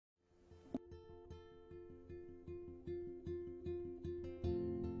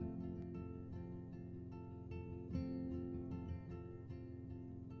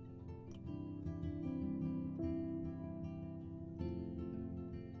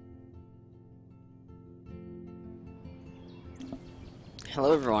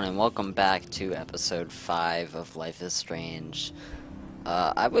Hello everyone and welcome back to episode 5 of Life is Strange.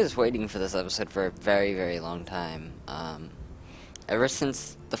 I was waiting for this episode for a very, very long time. Ever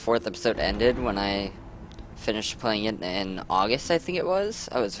since the 4th episode ended, when I finished playing it in August, I think it was,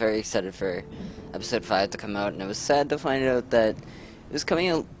 I was very excited for episode 5 to come out, and it was sad to find out that it was coming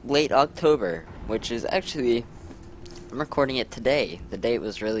out late October, which is actually, I'm recording it today, the day it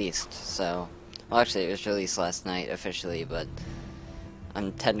was released, so, well actually it was released last night officially, but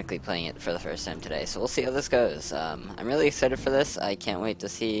I'm technically playing it for the first time today, so we'll see how this goes. I'm really excited for this. I can't wait to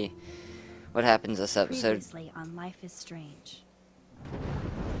see what happens this episode. Previously on Life is Strange.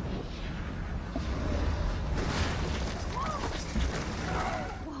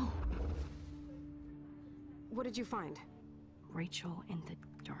 Whoa. What did you find? Rachel in the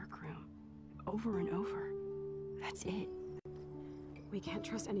dark room. Over and over. That's it. We can't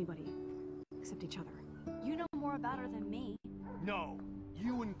trust anybody. Except each other. You know more about her than me. No,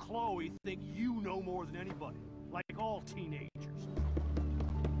 you and Chloe think you know more than anybody, like all teenagers.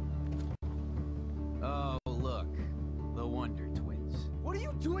 Oh, look. The Wonder Twins. What are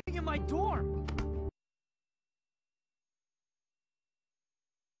you doing in my dorm?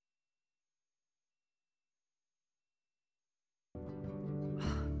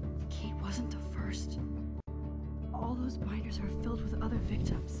 Kate wasn't the first. All those binders are filled with other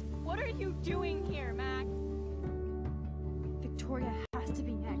victims. What are you doing here, Max? Victoria has to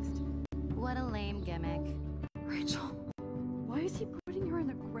be next. What a lame gimmick. Rachel, why is he putting her in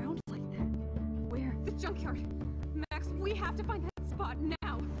the ground like that? Where? The junkyard! Max, we have to find that spot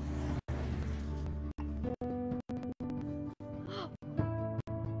now!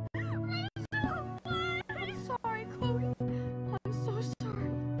 I'm sorry, Chloe. I'm so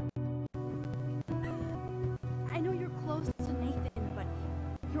sorry. I know you're close to Nathan, but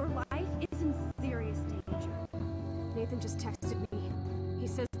your life is in serious danger. Nathan just texted me. He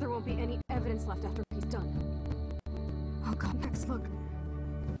says there won't be any evidence left after he's done. Oh god, Max, look.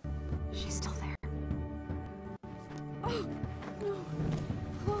 She's still there. Oh, no.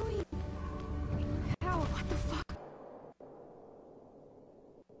 Chloe. How? What the fuck?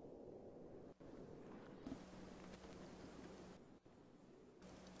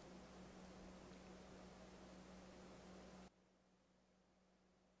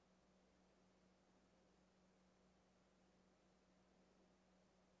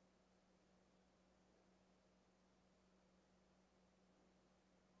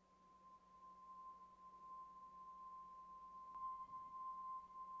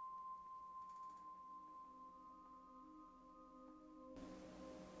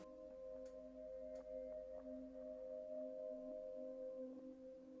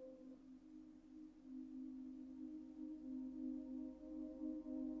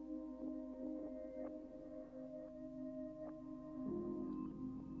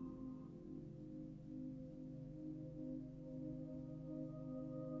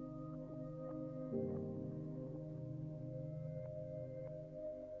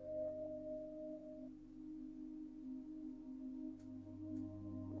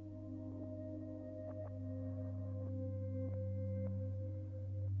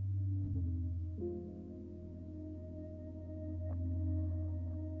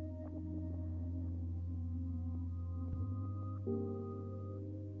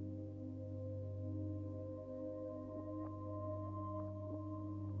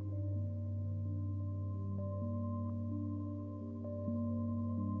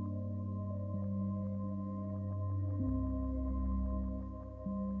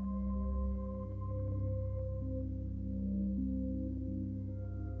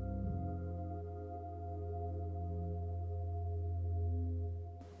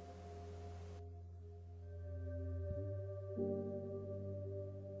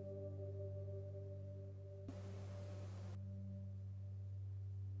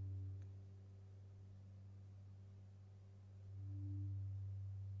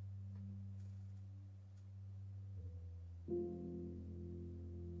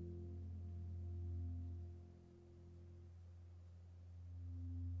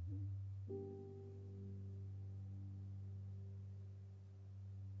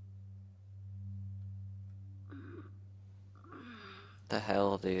 The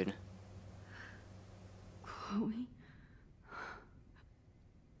hell, dude? Chloe?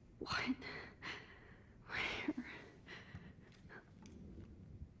 What? Where?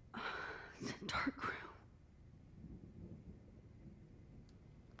 The dark room.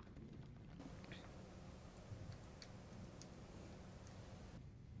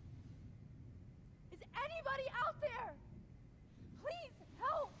 Is anybody out there? Please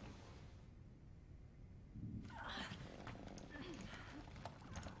help!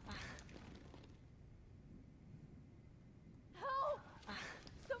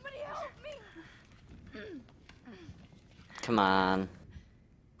 Come on.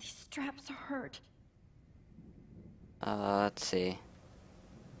 These straps hurt. Let's see.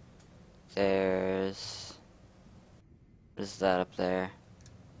 There's... What is that up there?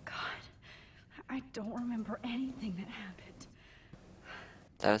 God, I don't remember anything that happened.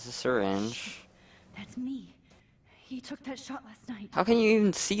 That was a syringe. That's me. He took that shot last night. How can you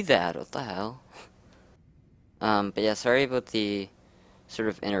even see that? What the hell? But yeah, sorry about the sort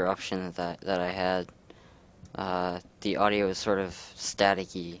of interruption that I had. The audio was sort of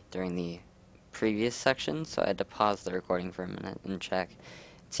staticky during the previous section, so I had to pause the recording for a minute and check.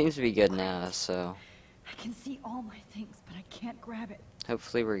 It seems to be good now, so I can see all my things, but I can't grab it.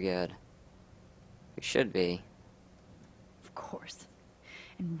 hopefully we're good. We should be. Of course.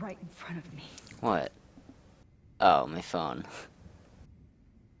 And right in front of me. What? Oh, my phone.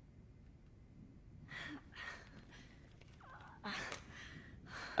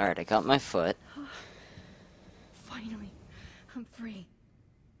 Alright, I got my foot. Finally, I'm free.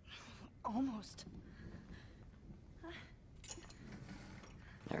 Almost.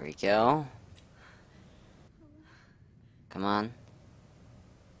 There we go. Come on.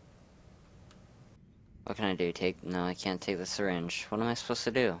 What can I do? No, I can't take the syringe. What am I supposed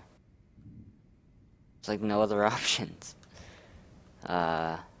to do? There's like no other options. Alright.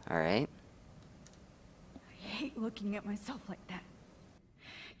 I hate looking at myself like that.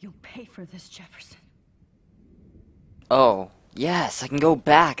 You'll pay for this, Jefferson. Oh, yes, I can go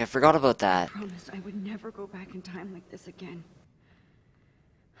back. I forgot about I that. promised I would never go back in time like this again.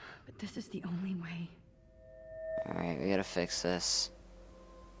 But this is the only way. Alright, we gotta fix this.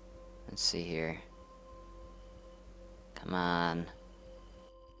 Let's see here. Come on.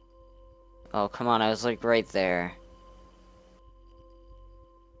 Oh, come on, I was like right there.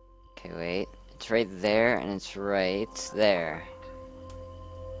 Okay, wait. It's right there, and it's right there.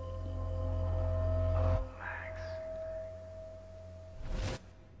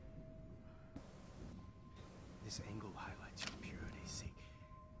 This angle highlights your purity. See,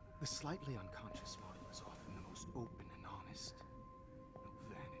 the slightly unconscious model is often the most open and honest. No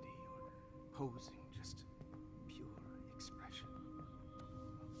vanity or posing, just pure expression. Oh,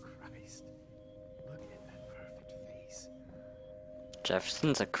 Christ. Look at that perfect face.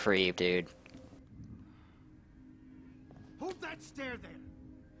 Jefferson's a creep, dude. Hold that stare there!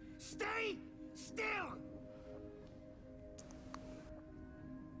 Stay still!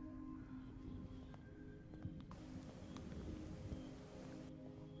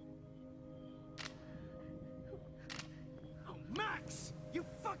 Oh, Max! You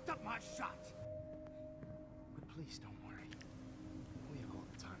fucked up my shot! But please don't worry. We have all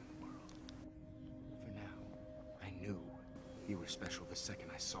the time in the world. For now, I knew you were special the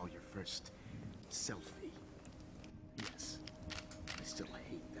second I saw your first selfie. Yes, I still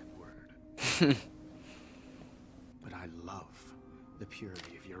hate that word. But I love the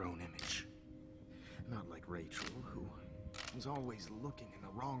purity of your own image. Not like Rachel, who was always looking in the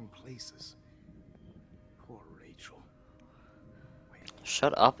wrong places. Poor Rachel. Wait,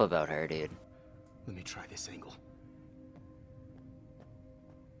 Shut up about her, dude. let me try this angle.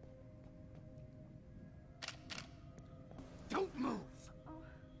 Don't move!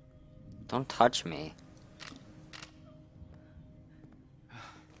 Don't touch me.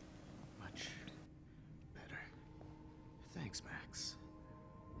 Much better. Thanks, Max.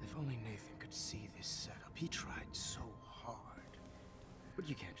 If only Nathan could see this setup. He tried so hard. But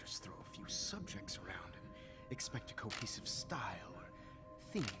you can't just throw a few subjects around and expect a cohesive style or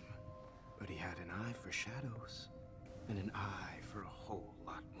theme. But he had an eye for shadows, and an eye for a whole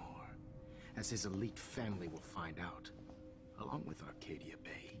lot more, as his elite family will find out, along with Arcadia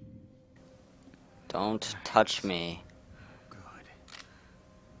Bay. Don't touch me. Good.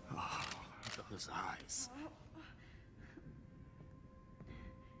 Oh, those eyes.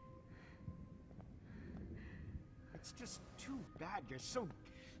 It's just too bad you're so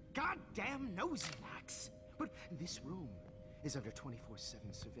goddamn nosy, Max. But this room is under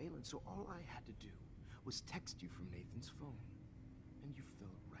 24/7 surveillance, so all I had to do was text you from Nathan's phone. And you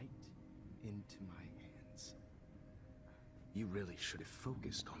fell right into my hands. You really should have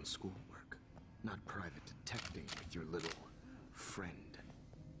focused on schoolwork, not private detecting with your little friend.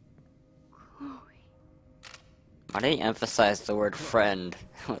 Chloe. Why did he emphasize the word friend?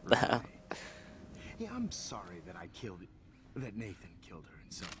 What the hell? Yeah, I'm sorry that that Nathan killed her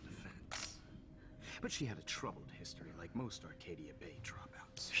in self-defense. But she had a troubled history like most Arcadia Bay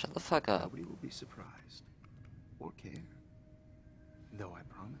dropouts. Shut the fuck up. Nobody will be surprised or care. Though I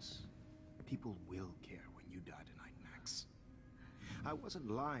promise, people will care when you die tonight, Max. I wasn't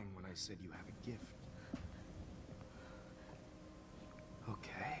lying when I said you have a gift.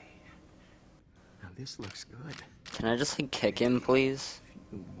 Okay. Now this looks good. Can I just, like, kick him, please?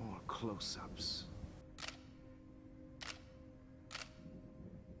 Few more close-ups.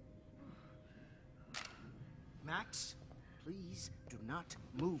 Max, please do not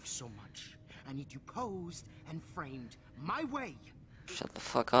move so much. I need you posed and framed my way. Shut the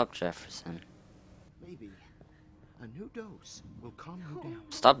fuck up, Jefferson. Maybe a new dose will calm you down.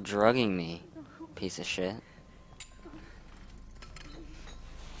 Stop drugging me, piece of shit.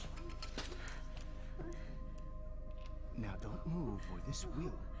 Now don't move or this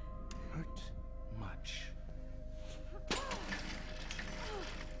will hurt much.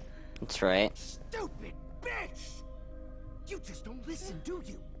 That's right. Stupid bitch! You just don't listen, do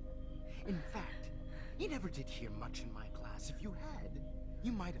you? In fact, you never did hear much in my class. If you had,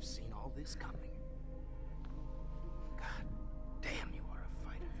 you might have seen all this coming. God damn, you are a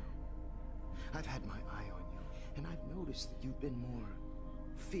fighter. I've had my eye on you, and I've noticed that you've been more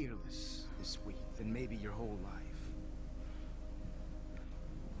fearless this week than maybe your whole life.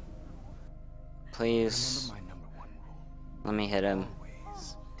 Please. Remember my number one rule. Let me hit him.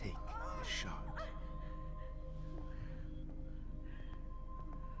 Always take a shot.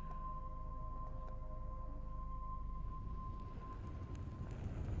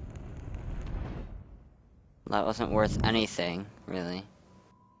 That wasn't worth anything, really.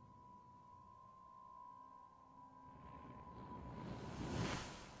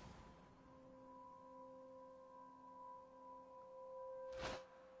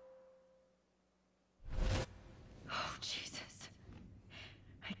 Oh, Jesus.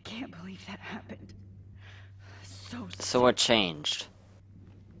 I can't believe that happened. So what changed?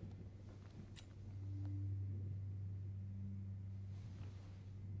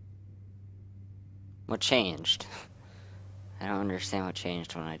 What changed? I don't understand what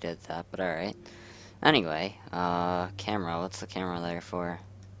changed when I did that, but alright. Anyway, camera, what's the camera there for?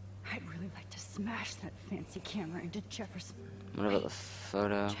 I'd really like to smash that fancy camera into Jefferson. What about the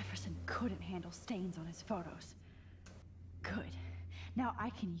photo? Jefferson couldn't handle stains on his photos. Good. Now I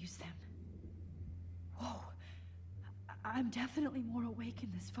can use them. Whoa. I'm definitely more awake in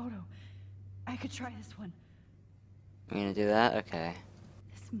this photo. I could try this one. You gonna do that? Okay.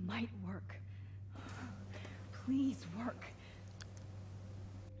 This might work. Please work.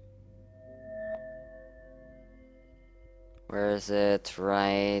 Where is it?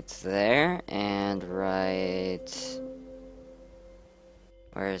 Right there, and right...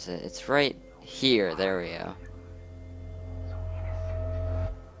 Where is it? It's right here. There we go.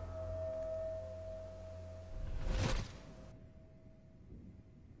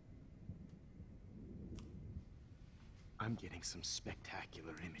 I'm getting some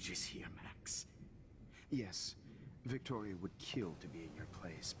spectacular images here, Max. Yes, Victoria would kill to be in your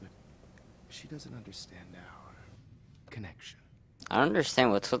place, but she doesn't understand our connection. I don't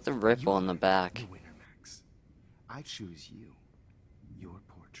understand what's with the ripple in the back. The winner, Max. I choose you. Your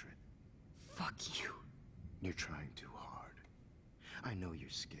portrait. Fuck you. You're trying too hard. I know you're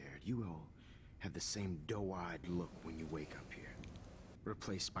scared. You all have the same doe-eyed look when you wake up here.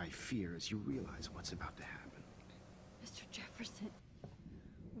 Replaced by fear as you realize what's about to happen. Mr. Jefferson,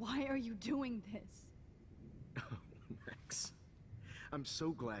 why are you doing this? Oh, Max. I'm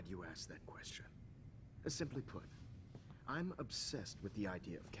so glad you asked that question. Simply put, I'm obsessed with the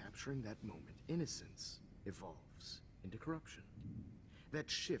idea of capturing that moment. Innocence evolves into corruption. That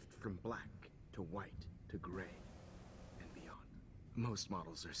shift from black to white to gray and beyond. Most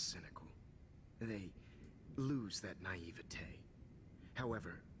models are cynical. They lose that naivete.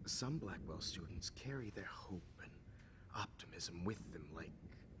 However, some Blackwell students carry their hope and optimism with them like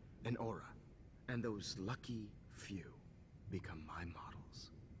an aura. And those lucky few become my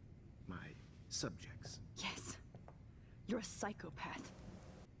models. My subjects. Yes. You're a psychopath.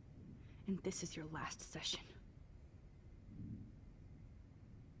 And this is your last session.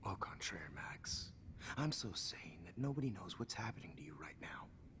 Au contraire, Max. I'm so sane that nobody knows what's happening to you right now.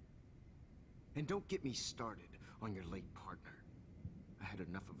 And don't get me started on your late partner. I had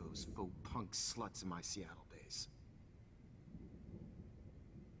enough of those faux punk sluts in my Seattle days.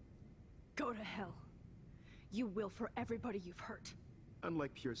 Go to hell. You will for everybody you've hurt.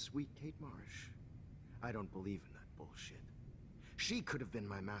 Unlike pure sweet Kate Marsh, I don't believe in that bullshit. She could have been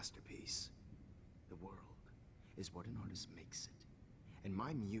my masterpiece. The world is what an artist makes it. And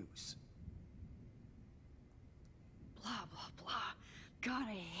my muse... Blah, blah, blah. God,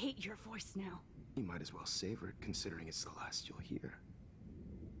 I hate your voice now. You might as well savor it, considering it's the last you'll hear.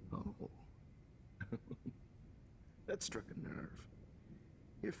 Oh. That struck a nerve.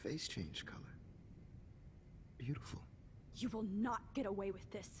 Your face changed color. Beautiful. You will not get away with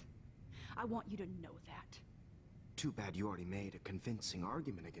this. I want you to know that. Too bad you already made a convincing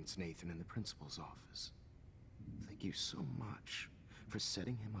argument against Nathan in the principal's office. Thank you so much for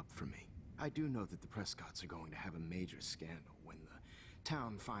setting him up for me. I do know that the Prescotts are going to have a major scandal when the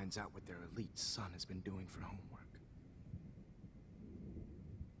town finds out what their elite son has been doing for homework.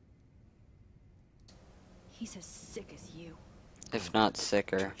 He's as sick as you. If not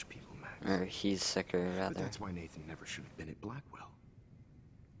sicker. Church people, Max. Or he's sicker, But rather. that's why Nathan never should have been at Blackwell.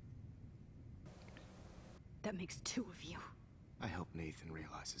 That makes two of you. I helped Nathan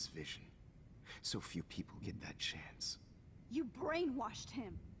realize his vision. So few people get that chance. You brainwashed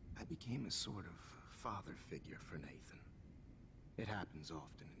him. I became a sort of father figure for Nathan. It happens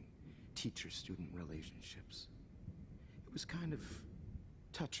often in teacher-student relationships. It was kind of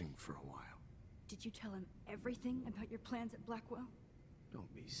touching for a while. Did you tell him everything about your plans at Blackwell?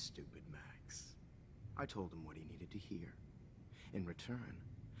 Don't be stupid, Max. I told him what he needed to hear. In return,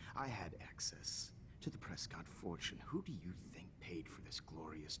 I had access to the Prescott fortune. Who do you think paid for this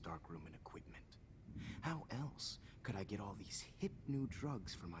glorious darkroom and equipment? How else could I get all these hip new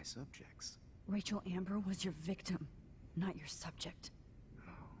drugs for my subjects? Rachel Amber was your victim, not your subject.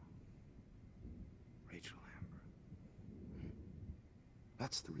 Oh. Rachel Amber.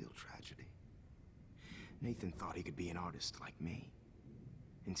 That's the real tragedy. Nathan thought he could be an artist like me.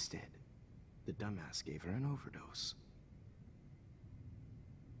 Instead, the dumbass gave her an overdose.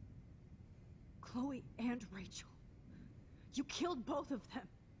 Chloe and Rachel. You killed both of them.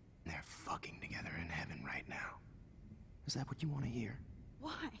 They're fucking together in heaven right now. Is that what you want to hear?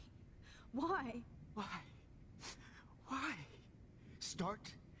 Why? Why? Why? Why?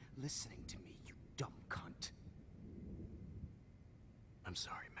 Start listening to me, you dumb cunt. I'm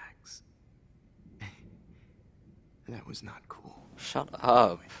sorry, Max. That was not cool. Shut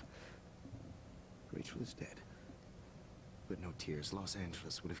up. Rachel is dead. But no tears. Los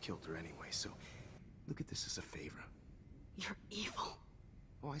Angeles would have killed her anyway, so look at this as a favor. You're evil.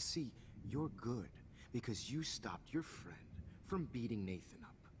 Oh, I see. You're good because you stopped your friend from beating Nathan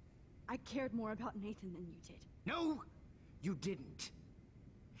up. I cared more about Nathan than you did. No, you didn't.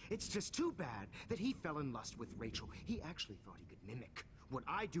 It's just too bad that he fell in lust with Rachel. He actually thought he could mimic what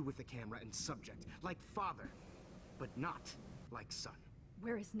I do with the camera and subject, like father, but not like son.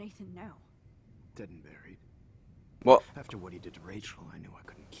 Where is Nathan now? Dead and buried. What? After what he did to Rachel, I knew I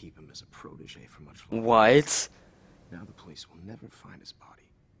couldn't keep him as a protege for much longer. What? Now the police will never find his body.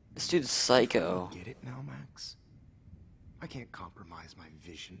 This dude's psycho. Get it now, Max? I can't compromise my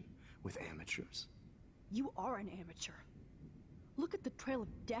vision with amateurs. You are an amateur. Look at the trail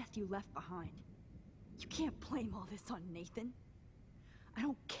of death you left behind. You can't blame all this on Nathan. I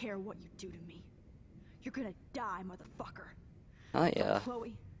don't care what you do to me. You're gonna die, motherfucker. Oh yeah. For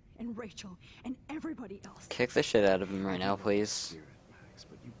Chloe and Rachel and everybody else. Kick the shit out of him right now, please. Spirit, Max,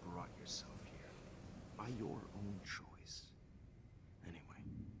 but you brought yourself here by your own choice. Anyway,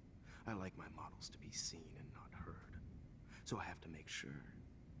 I like my models to be seen and not heard, so I have to make sure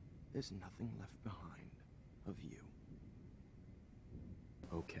there's nothing left behind of you.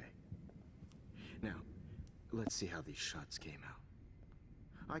 Okay. Now, let's see how these shots came out.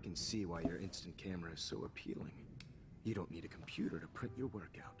 I can see why your instant camera is so appealing. You don't need a computer to print your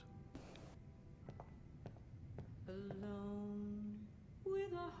work out. Alone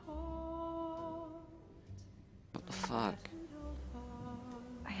with a heart. What the fuck?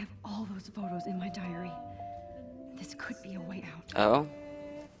 I have all those photos in my diary. This could be a way out. Oh?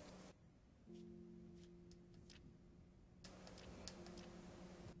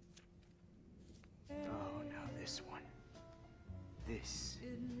 Oh, now this one. This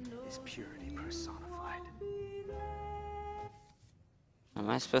is purity personified. What am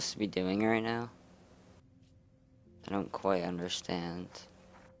I supposed to be doing right now? I don't quite understand.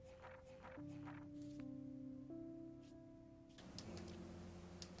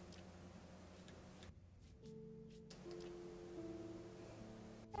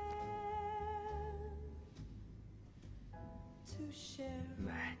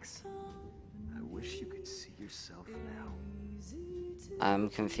 Max, I wish you could see yourself now. I'm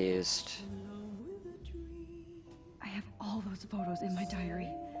confused. I have all those photos in my diary.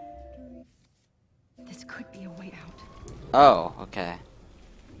 This could be a way out. Oh, okay.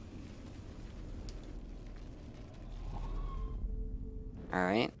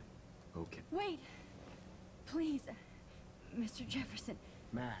 Alright. Okay. Wait! Please, Mr. Jefferson.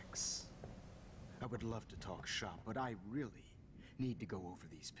 Max, I would love to talk shop, but I really need to go over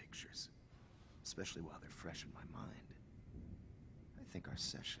these pictures, especially while they're fresh in my mind. I think our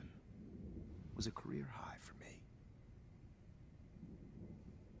session was a career high for me.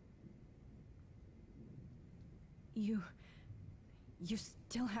 You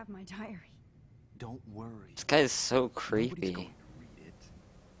still have my diary. Don't worry. This guy is so Nobody's creepy. going to read it.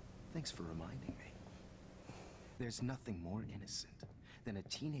 Thanks for reminding me. There's nothing more innocent than a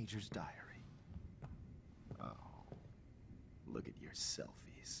teenager's diary. Oh, look at your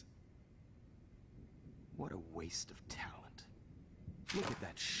selfies. What a waste of talent. Look at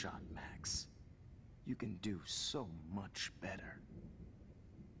that shot, Max. You can do so much better.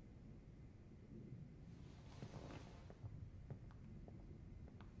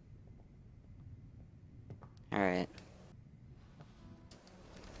 Alright.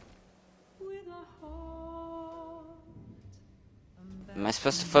 Am I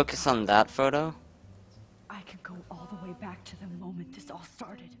supposed to focus on that photo? I can go all the way back to the moment this all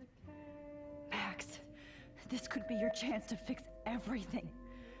started. Max, this could be your chance to fix everything.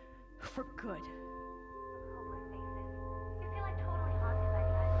 For good.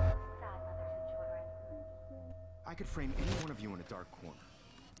 I could frame any one of you in a dark corner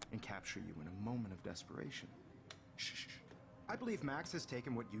and capture you in a moment of desperation. Shh. I believe Max has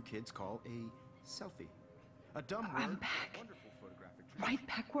taken what you kids call a selfie. A dumb word, I'm back. wonderful photographic trick. Right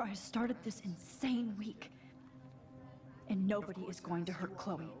back where I started this insane week. And nobody is going to hurt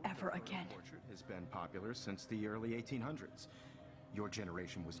Chloe ever again. Portrait has been popular since the early 1800s. Your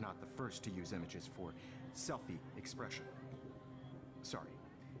generation was not the first to use images for selfie expression. Sorry,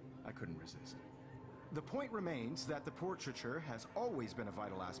 I couldn't resist. The point remains that the portraiture has always been a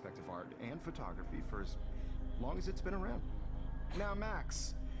vital aspect of art and photography for as long as it's been around. Now,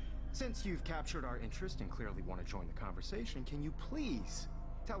 Max, since you've captured our interest and clearly want to join the conversation, can you please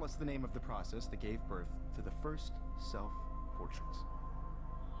tell us the name of the process that gave birth to the first self-portraits?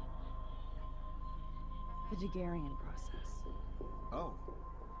 The Daguerrean process. Oh,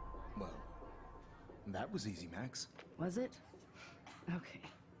 well, that was easy, Max. Was it? Okay.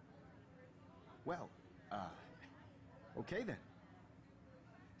 Well, okay then.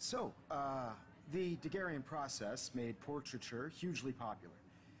 So, the Daguerrean process made portraiture hugely popular,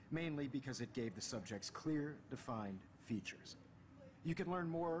 mainly because it gave the subjects clear, defined features. You can learn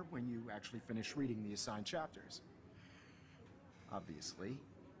more when you actually finish reading the assigned chapters. Obviously,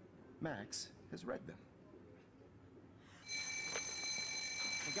 Max has read them.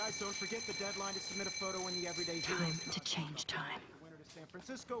 And guys, don't forget the deadline to submit a photo in the Everyday Heroes. Time to change time. Winter to San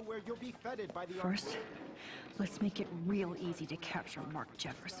Francisco, where you'll be feted by the First, let's make it real easy to capture Mark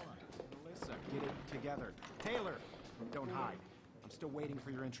Jefferson. Melissa, get it together. Taylor, don't hide. I'm still waiting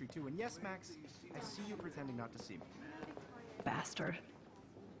for your entry too. And yes, Max, I see you pretending not to see me. Bastard.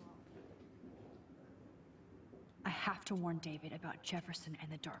 I have to warn David about Jefferson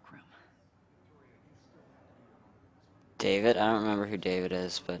and the dark room. David? I don't remember who David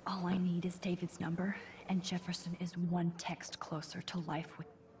is, but... All I need is David's number, and Jefferson is one text closer to life with...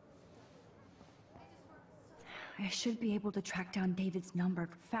 I should be able to track down David's number.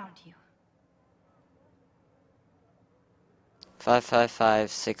 Found you.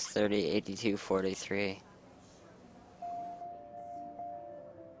 555-630-8243.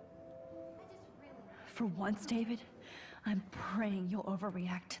 For once, David, I'm praying you'll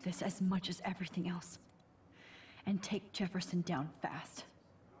overreact to this as much as everything else. And take Jefferson down fast.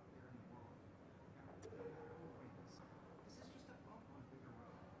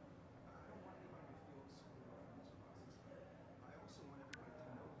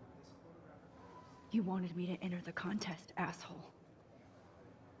 You wanted me to enter the contest, asshole.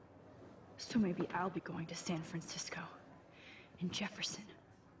 So maybe I'll be going to San Francisco. And Jefferson,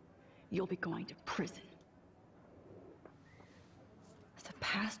 you'll be going to prison. The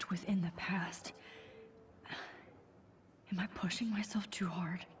past within the past. Am I pushing myself too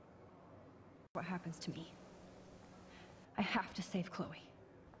hard? What happens to me? I have to save Chloe.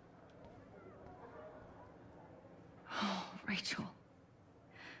 Oh, Rachel.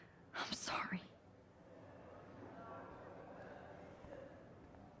 I'm sorry.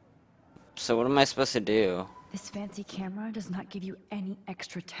 So what am I supposed to do? This fancy camera does not give you any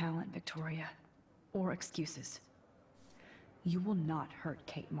extra talent, Victoria. Or excuses. You will not hurt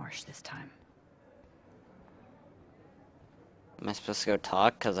Kate Marsh this time. Am I supposed to go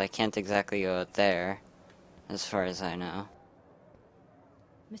talk? Because I can't exactly go out there, as far as I know.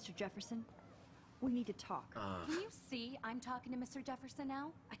 Mr. Jefferson, we need to talk. Can you see I'm talking to Mr. Jefferson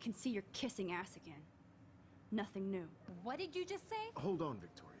now? I can see you're kissing ass again. Nothing new. What did you just say? Hold on,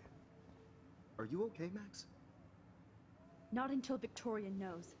 Victoria. Are you okay, Max? Not until Victoria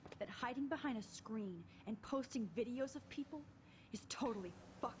knows that hiding behind a screen and posting videos of people is totally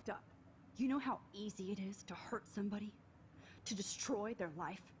fucked up. You know how easy it is to hurt somebody? To destroy their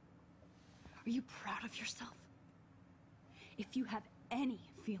life? Are you proud of yourself? If you have any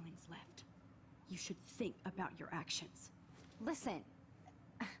feelings left, you should think about your actions. Listen,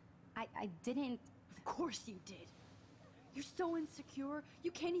 I didn't... Of course you did. You're so insecure,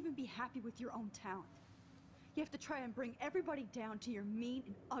 you can't even be happy with your own talent. You have to try and bring everybody down to your mean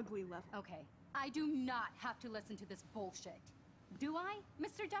and ugly level. Okay, I do not have to listen to this bullshit. Do I,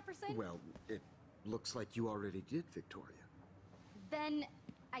 Mr. Jefferson? Well, it looks like you already did, Victoria. Then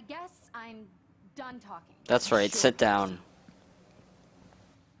I guess I'm done talking. That's right, sit down.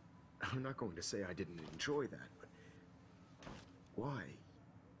 I'm not going to say I didn't enjoy that, but why?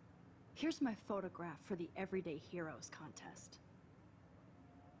 Here's my photograph for the Everyday Heroes contest.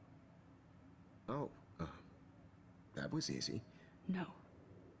 Oh, that was easy. No.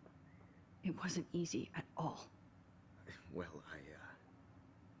 It wasn't easy at all. Well,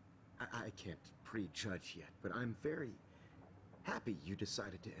 I can't prejudge yet, but I'm very happy you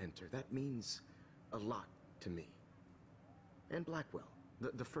decided to enter. That means a lot to me. And Blackwell.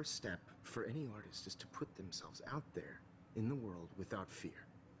 The first step for any artist is to put themselves out there in the world without fear.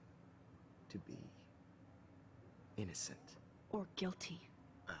 To be innocent. Or guilty.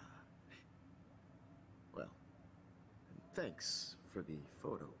 Well, thanks for the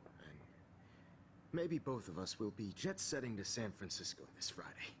photo. And maybe both of us will be jet-setting to San Francisco this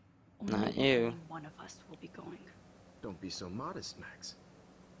Friday. Not you. Only one of us will be going. Don't be so modest, Max.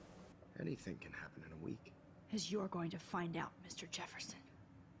 Anything can happen in a week. As you're going to find out, Mr. Jefferson.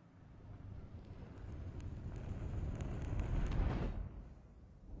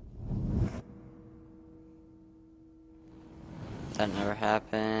 That never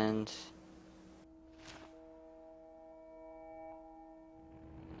happened.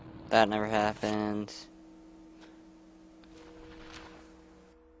 That never happened.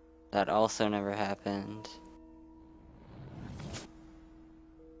 That also never happened.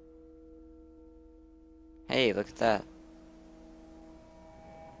 Hey, look at that.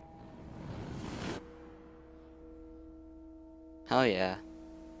 Hell yeah.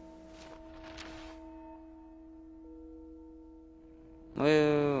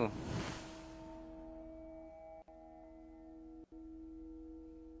 Woo!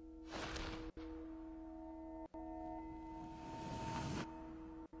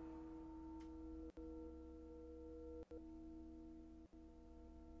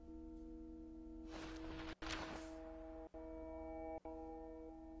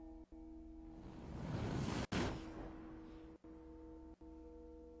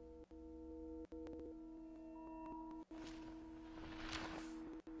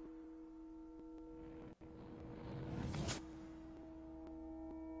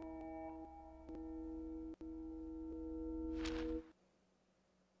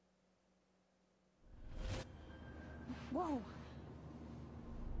 Whoa!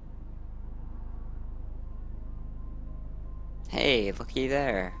 Hey, looky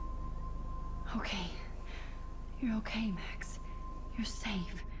there. Okay. You're okay, Max. You're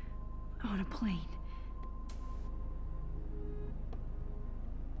safe. On a plane.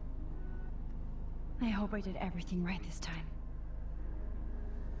 I hope I did everything right this time.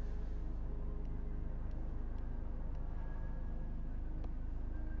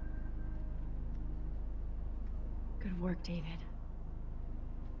 Good work, David.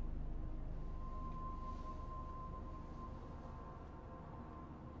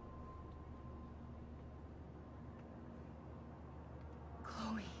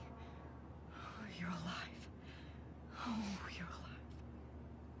 Chloe. Oh, you're alive. Oh, you're alive.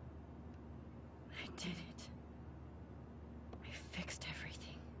 I did it.